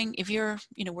you're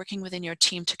working within your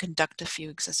team to conduct a few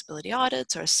accessibility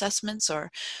audits or assessments,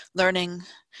 or learning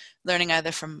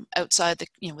either from outside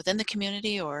within the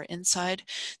community or inside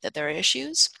that there are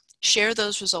issues, share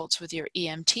those results with your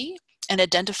EMT and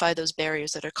identify those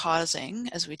barriers that are causing,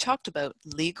 as we talked about,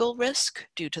 legal risk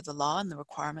due to the law and the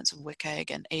requirements of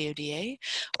WCAG and AODA,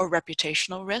 or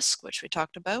reputational risk, which we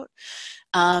talked about,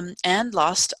 and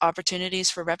lost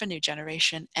opportunities for revenue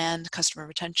generation and customer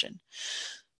retention.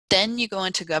 Then you go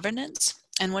into governance.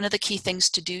 And one of the key things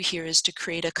to do here is to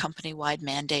create a company-wide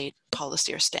mandate,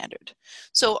 policy, or standard.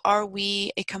 So are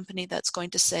we a company that's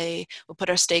going to say, we'll put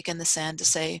our stake in the sand to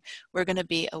say, we're going to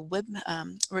be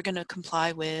we're going to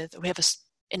comply with, we have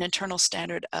an internal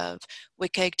standard of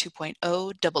WCAG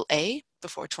 2.0 AA,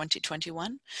 before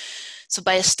 2021. So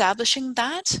by establishing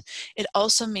that, it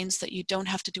also means that you don't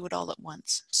have to do it all at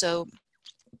once. So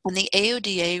and the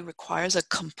AODA requires a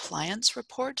compliance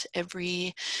report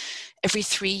every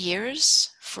 3 years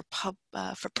for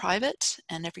private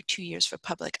and every 2 years for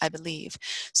public, I believe.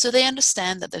 So they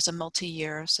understand that there's a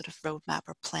multi-year sort of roadmap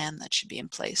or plan that should be in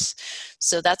place.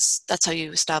 So that's how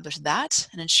you establish that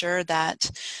and ensure that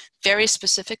very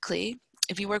specifically,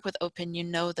 if you work with Open, you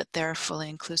know that they're fully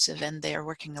inclusive and they are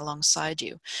working alongside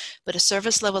you. But a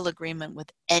service level agreement with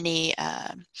any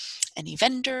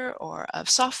vendor or of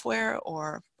software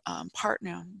or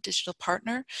digital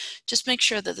partner, just make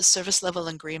sure that the service level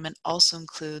agreement also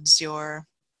includes your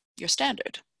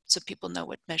standard, so people know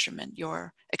what measurement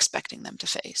you're expecting them to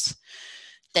face.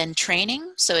 Then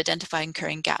training, so identifying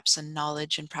current gaps in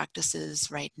knowledge and practices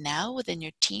right now within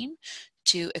your team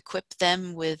to equip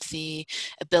them with the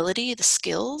ability, the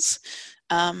skills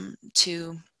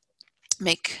to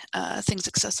make things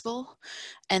accessible.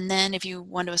 And then if you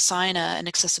want to assign an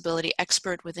accessibility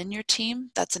expert within your team,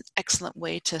 that's an excellent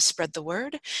way to spread the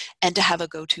word and to have a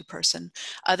go-to person.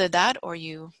 Either that or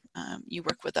you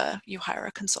work with you hire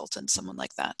a consultant, someone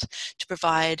like that, to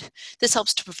provide, this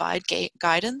helps to provide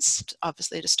guidance,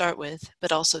 obviously to start with,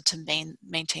 but also to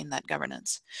maintain that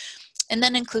governance. And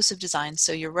then inclusive design.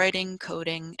 So you're writing,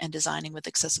 coding, and designing with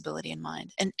accessibility in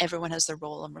mind. And everyone has their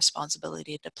role and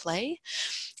responsibility to play.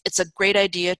 It's a great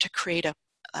idea to create a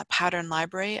pattern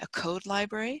library, a code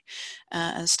library,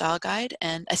 and a style guide.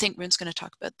 And I think Rune's going to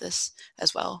talk about this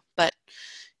as well. But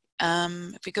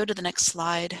if we go to the next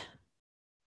slide,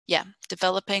 yeah,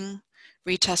 developing,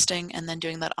 retesting, and then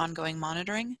doing that ongoing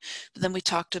monitoring. But then we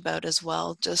talked about as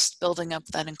well, just building up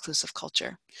that inclusive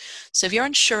culture. So if you're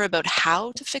unsure about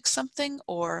how to fix something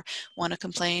or want to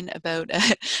complain about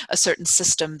a certain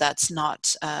system that's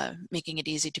not making it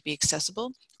easy to be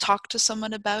accessible, talk to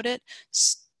someone about it,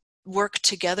 work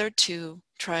together to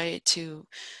try to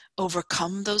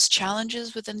overcome those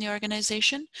challenges within the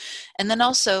organization. And then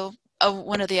also,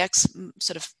 one of the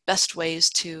sort of best ways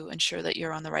to ensure that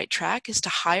you're on the right track is to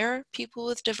hire people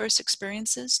with diverse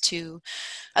experiences to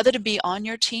either to be on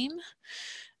your team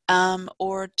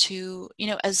or to,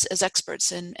 as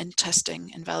experts in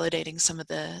testing and validating some of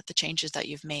the changes that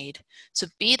you've made. So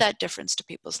be that difference to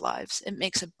people's lives. It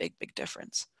makes a big, big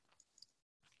difference.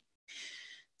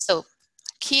 So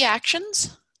key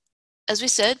actions. As we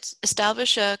said,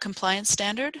 establish a compliance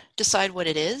standard, decide what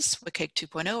it is, WCAG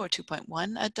 2.0 or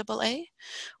 2.1 at AA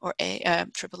or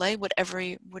AAA,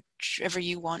 whichever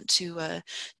you want to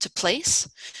place.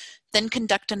 Then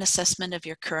conduct an assessment of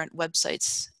your current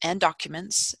websites and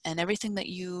documents and everything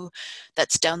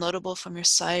that's downloadable from your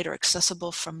site or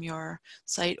accessible from your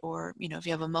site, or if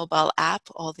you have a mobile app,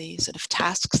 all the sort of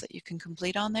tasks that you can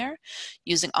complete on there.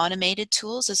 Using automated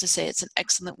tools, as I say, it's an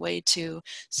excellent way to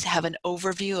have an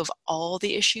overview of all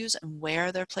the issues and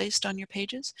where they're placed on your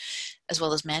pages, as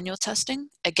well as manual testing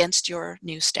against your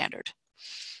new standard.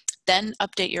 Then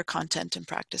update your content and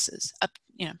practices.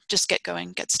 Just get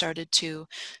going, get started to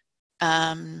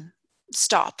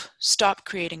stop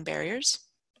creating barriers,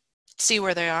 see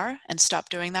where they are and stop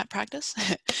doing that practice.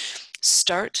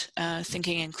 Start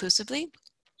thinking inclusively,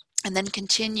 and then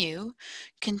continue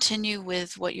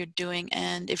with what you're doing.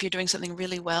 And if you're doing something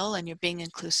really well and you're being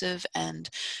inclusive and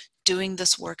doing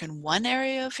this work in one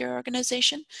area of your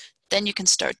organization, then you can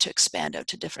start to expand out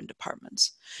to different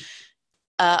departments.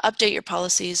 Update your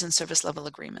policies and service level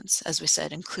agreements. As we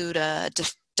said, include a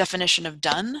definition of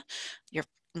done,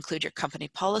 include your company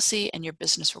policy and your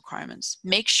business requirements.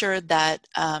 Make sure that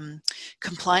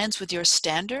compliance with your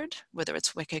standard, whether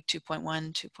it's WCAG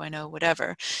 2.1, 2.0,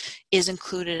 whatever, is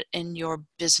included in your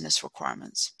business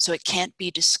requirements. So it can't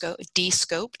be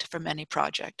de-scoped from any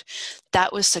project.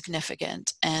 That was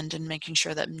significant, and in making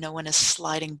sure that no one is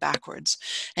sliding backwards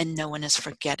and no one is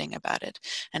forgetting about it.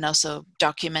 And also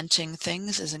documenting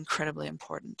things is incredibly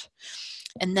important.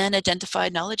 And then identify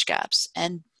knowledge gaps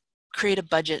and create a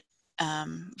budget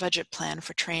plan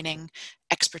for training,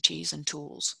 expertise, and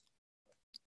tools.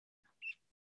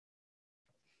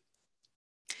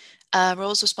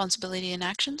 Roles, responsibility, and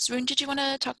actions. Rune, did you want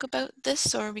to talk about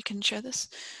this, or we can share this?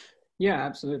 Yeah,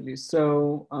 absolutely.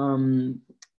 So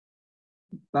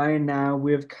by now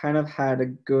we've kind of had a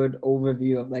good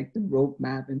overview of like the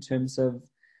roadmap in terms of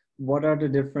what are the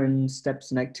different steps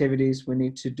and activities we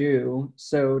need to do.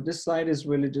 So this slide is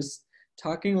really just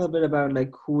talking a little bit about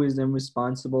like who is then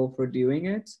responsible for doing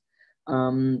it.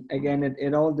 Again,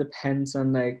 it all depends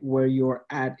on like where you're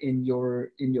at in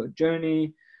your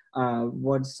journey,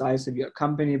 what size of your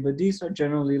company, but these are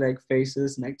generally like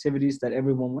phases and activities that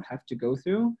everyone would have to go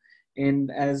through.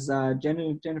 And as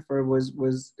Jennifer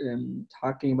was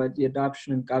talking about, the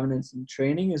adoption and governance and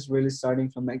training is really starting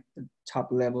from like the top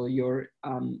level, your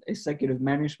executive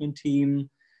management team.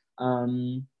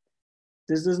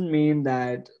 This doesn't mean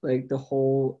that like the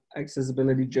whole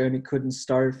accessibility journey couldn't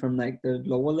start from like the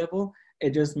lower level.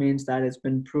 It just means that it's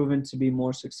been proven to be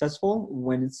more successful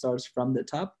when it starts from the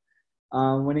top.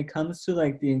 When it comes to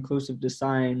like the inclusive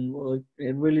design, well,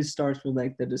 it really starts with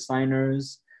like the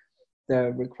designers,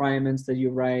 the requirements that you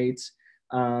write,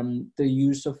 the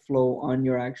use of flow on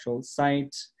your actual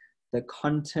site, the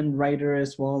content writer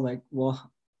as well. Like, well,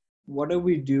 what are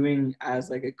we doing as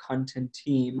like a content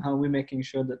team? How are we making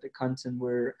sure that the content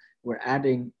we're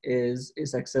adding is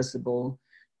accessible?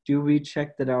 Do we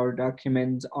check that our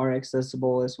documents are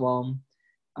accessible as well?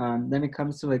 Then it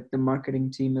comes to like the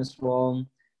marketing team as well.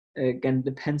 Again,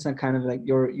 depends on kind of like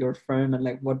your firm and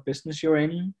like what business you're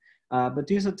in. But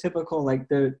these are typical like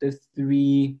the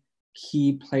three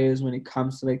key players when it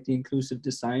comes to like the inclusive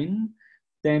design.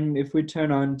 Then if we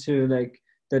turn on to like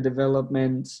the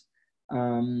development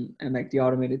and like the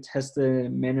automated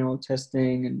testing, manual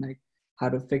testing, and like how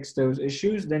to fix those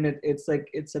issues, then it's like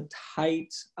it's a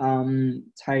tight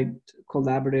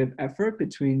collaborative effort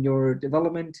between your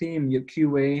development team, your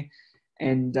QA,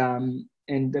 and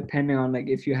depending on like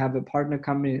if you have a partner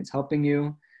company that's helping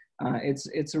you,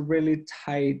 it's a really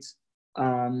tight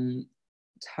collaborative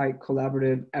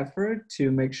effort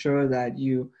to make sure that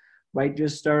you write your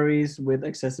stories with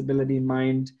accessibility in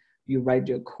mind, you write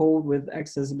your code with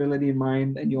accessibility in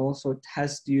mind, and you also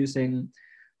test using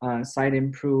Site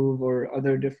Improve or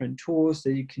other different tools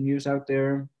that you can use out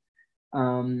there.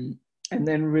 And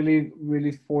then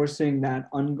really forcing that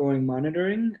ongoing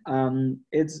monitoring.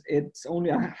 It's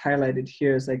only highlighted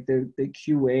here as like the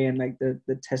QA and like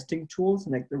the testing tools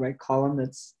and like the right column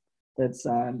that's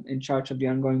in charge of the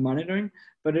ongoing monitoring.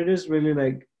 But it is really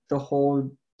like the whole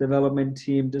development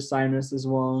team, designers as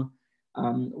well.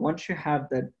 Once you have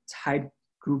that tight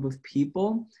group of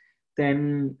people,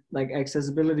 then like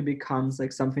accessibility becomes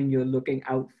like something you're looking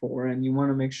out for, and you want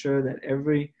to make sure that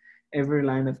every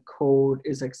line of code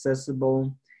is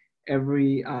accessible.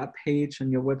 Every page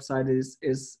on your website is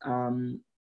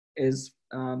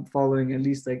following at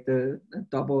least like the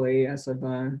AA as of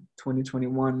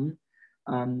 2021.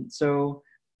 So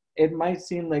it might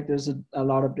seem like there's a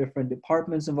lot of different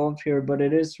departments involved here, but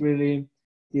it is really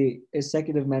the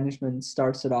executive management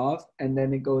starts it off, and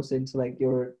then it goes into like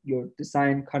your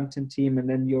design content team, and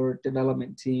then your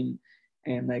development team,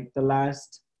 and like the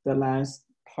last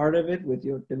part of it with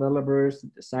your developers,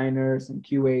 designers, and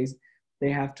QAs.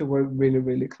 They have to work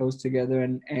really close together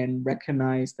and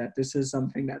recognize that this is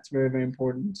something that's very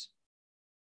important.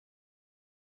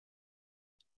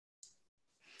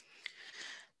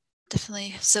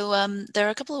 Definitely. So there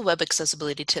are a couple of web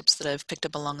accessibility tips that I've picked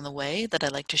up along the way that I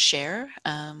like to share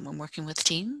when working with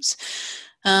teams.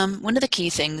 One of the key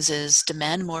things is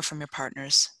demand more from your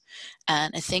partners.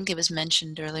 And I think it was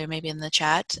mentioned earlier, maybe in the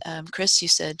chat, Chris, you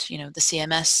said, you know, the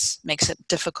CMS makes it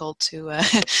difficult to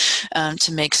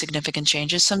make significant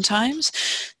changes sometimes.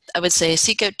 I would say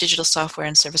seek out digital software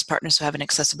and service partners who have an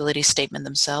accessibility statement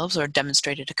themselves or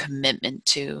demonstrated a commitment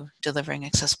to delivering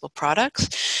accessible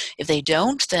products. If they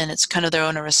don't, then it's kind of their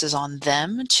onus is on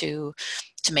them to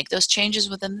make those changes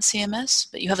within the CMS,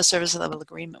 but you have a service level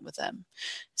agreement with them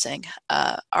saying,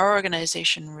 our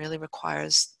organization really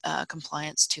requires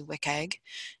compliance to WCAG,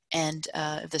 and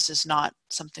if this is not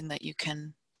something that you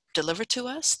can deliver to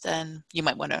us, then you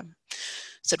might want to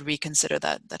sort of reconsider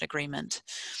that agreement.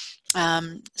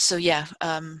 So yeah,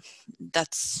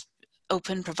 that's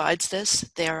Open provides this.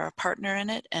 They are a partner in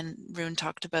it, and Rune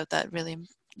talked about that really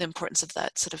the importance of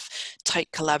that sort of tight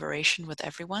collaboration with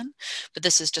everyone. But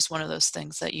this is just one of those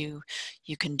things that you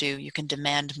can do. You can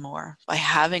demand more by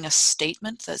having a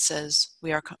statement that says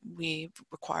we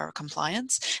require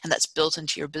compliance, and that's built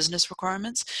into your business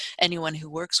requirements. Anyone who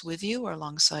works with you or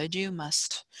alongside you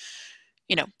must,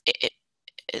 you know,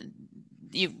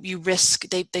 you risk,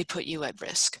 they put you at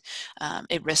risk.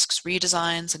 It risks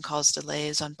redesigns and cause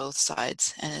delays on both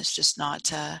sides, and it's just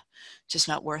not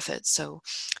worth it. So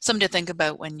something to think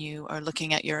about when you are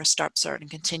looking at your start and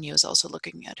continue is also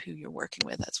looking at who you're working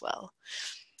with as well.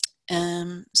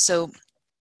 So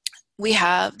we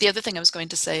have, the other thing I was going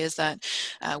to say is that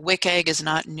WCAG is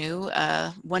not new.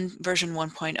 Version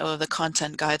 1.0 of the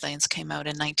content guidelines came out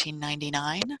in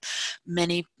 1999.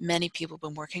 Many people have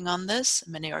been working on this.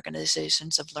 Many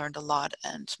organizations have learned a lot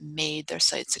and made their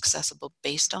sites accessible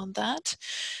based on that.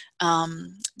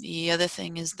 The other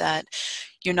thing is that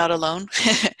you're not alone.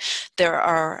 There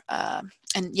are,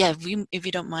 and yeah, if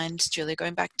you don't mind, Julia,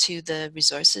 going back to the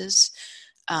resources,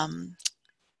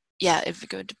 yeah, if we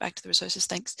go back to the resources,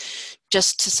 thanks.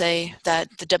 Just to say that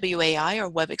the WAI, or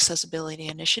Web Accessibility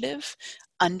Initiative,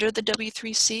 under the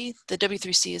W3C, the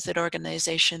W3C is that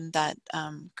organization that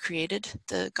created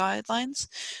the guidelines,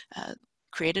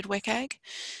 created WCAG.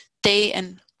 They,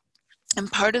 and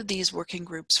part of these working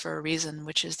groups for a reason,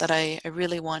 which is that I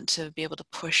really want to be able to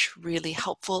push really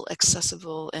helpful,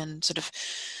 accessible, and sort of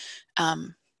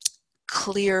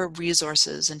clear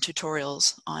resources and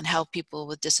tutorials on how people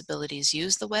with disabilities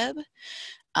use the web,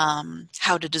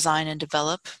 how to design and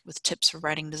develop, with tips for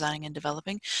writing, designing, and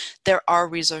developing. There are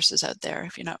resources out there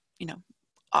if you're not,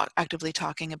 actively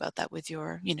talking about that with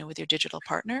your, with your digital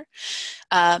partner.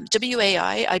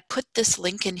 WAI, I put this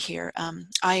link in here.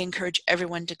 I encourage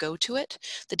everyone to go to it.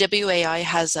 The WAI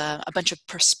has a bunch of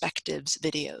perspectives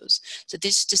videos. So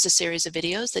this is just a series of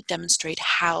videos that demonstrate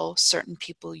how certain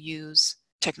people use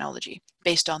technology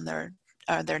based on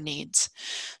their needs.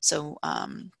 So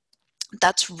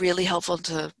that's really helpful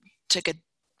to get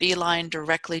beeline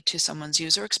directly to someone's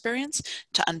user experience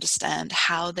to understand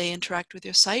how they interact with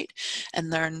your site and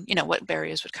learn, what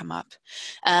barriers would come up.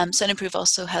 Send Improve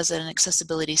also has an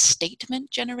accessibility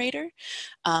statement generator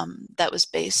that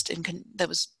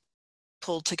was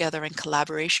pulled together in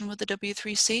collaboration with the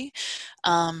W3C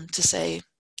to say,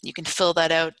 you can fill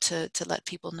that out to let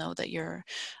people know that you're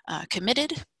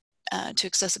committed to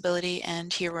accessibility,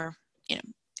 and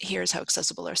here's how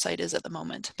accessible our site is at the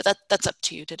moment. But that's up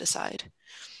to you to decide.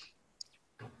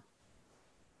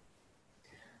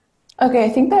 Okay, I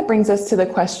think that brings us to the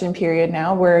question period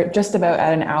now. We're just about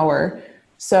at an hour.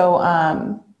 So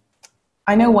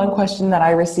I know one question that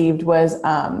I received was,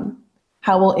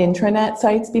 how will intranet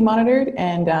sites be monitored,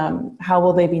 and how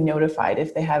will they be notified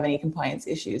if they have any compliance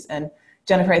issues? And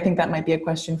Jennifer, I think that might be a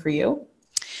question for you.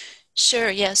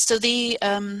 Sure, yes. So the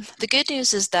good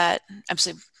news is that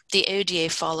absolutely the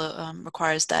AODA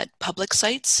requires that public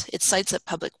sites, it's sites that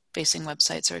public-facing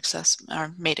websites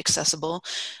are made accessible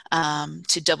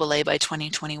to AA by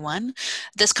 2021.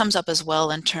 This comes up as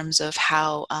well in terms of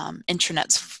how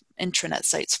intranet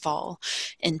sites fall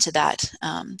into that.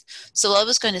 So what I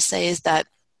was going to say is that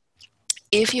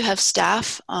if you have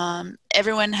staff,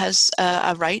 everyone has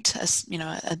a right,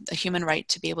 a human right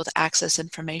to be able to access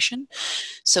information.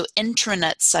 So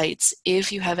intranet sites,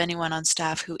 if you have anyone on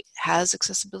staff who has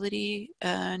accessibility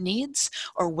needs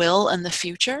or will in the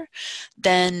future,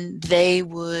 then they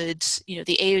would,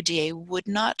 the AODA would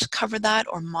not cover that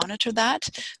or monitor that.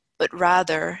 But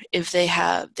rather, if they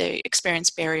experience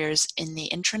barriers in the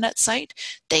intranet site,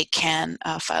 they can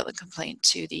file a complaint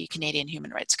to the Canadian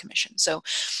Human Rights Commission. So,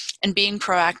 and being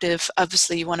proactive,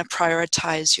 obviously you want to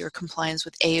prioritize your compliance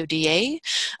with AODA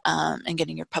and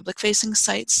getting your public-facing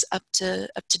sites up to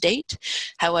date.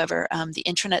 However, the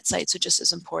intranet sites are just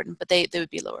as important, but they would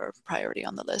be lower priority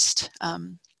on the list,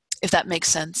 if that makes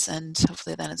sense, and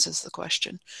hopefully that answers the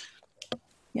question.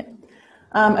 Yeah.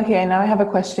 Okay, now I have a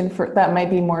question that might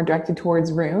be more directed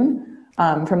towards Rune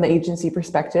from the agency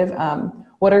perspective.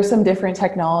 What are some different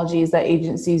technologies that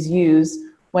agencies use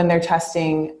when they're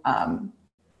testing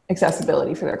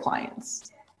accessibility for their clients?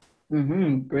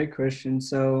 Great question.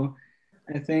 So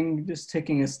I think just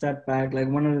taking a step back, like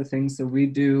one of the things that we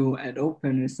do at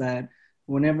Open is that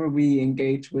whenever we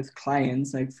engage with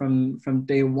clients, like from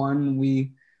day one,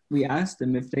 we ask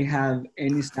them if they have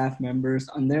any staff members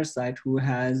on their site who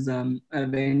has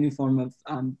any form of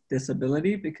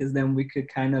disability, because then we could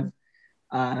kind of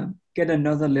get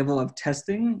another level of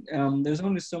testing. There's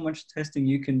only so much testing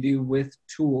you can do with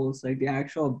tools. Like the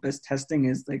actual best testing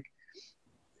is like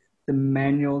the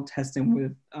manual testing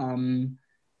with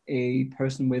a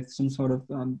person with some sort of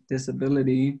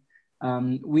disability.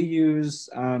 We use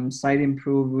Site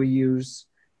Improve, we use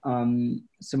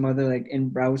some other like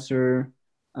in-browser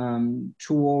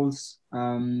tools,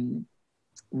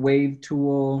 Wave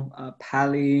tool,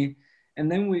 Pally,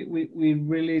 and then we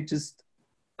really just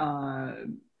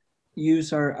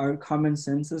use our common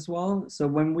sense as well. So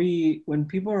when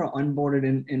people are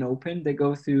onboarded in Open, they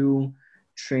go through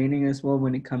training as well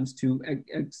when it comes to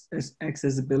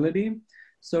accessibility.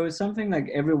 So it's something like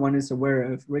everyone is aware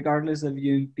of, regardless of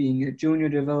you being a junior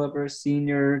developer,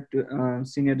 senior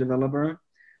developer.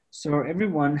 So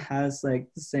everyone has like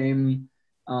the same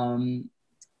kind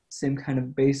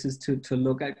of basis to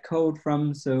look at code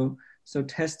from. So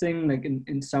testing, like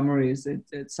in summary, is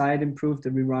it's Site Improve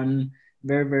that we run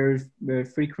very, very, very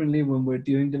frequently when we're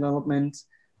doing development,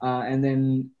 and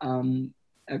then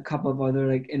a couple of other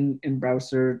like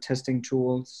in-browser testing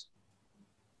tools.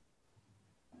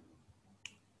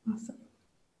 Awesome.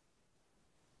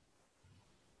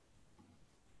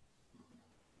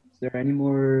 there any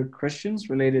more questions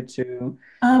related to?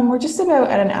 We're just about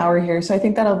at an hour here, so I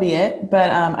think that'll be it.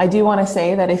 But I do want to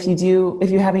say that if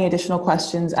you have any additional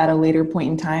questions at a later point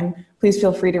in time, please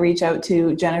feel free to reach out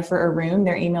to Jennifer or Rune.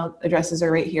 Their email addresses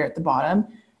are right here at the bottom.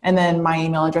 And then my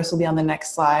email address will be on the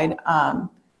next slide.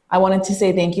 I wanted to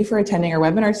say thank you for attending our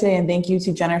webinar today, and thank you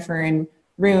to Jennifer and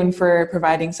Rune for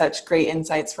providing such great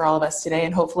insights for all of us today.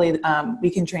 And hopefully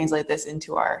we can translate this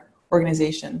into our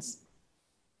organizations.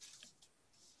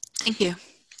 Thank you.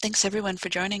 Thanks everyone for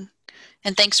joining.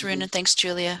 And thanks Rune and thanks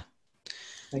Julia.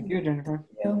 Thank you, Jennifer.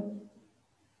 Thank you.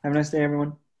 Have a nice day,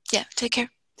 everyone. Yeah, take care.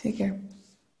 Take care.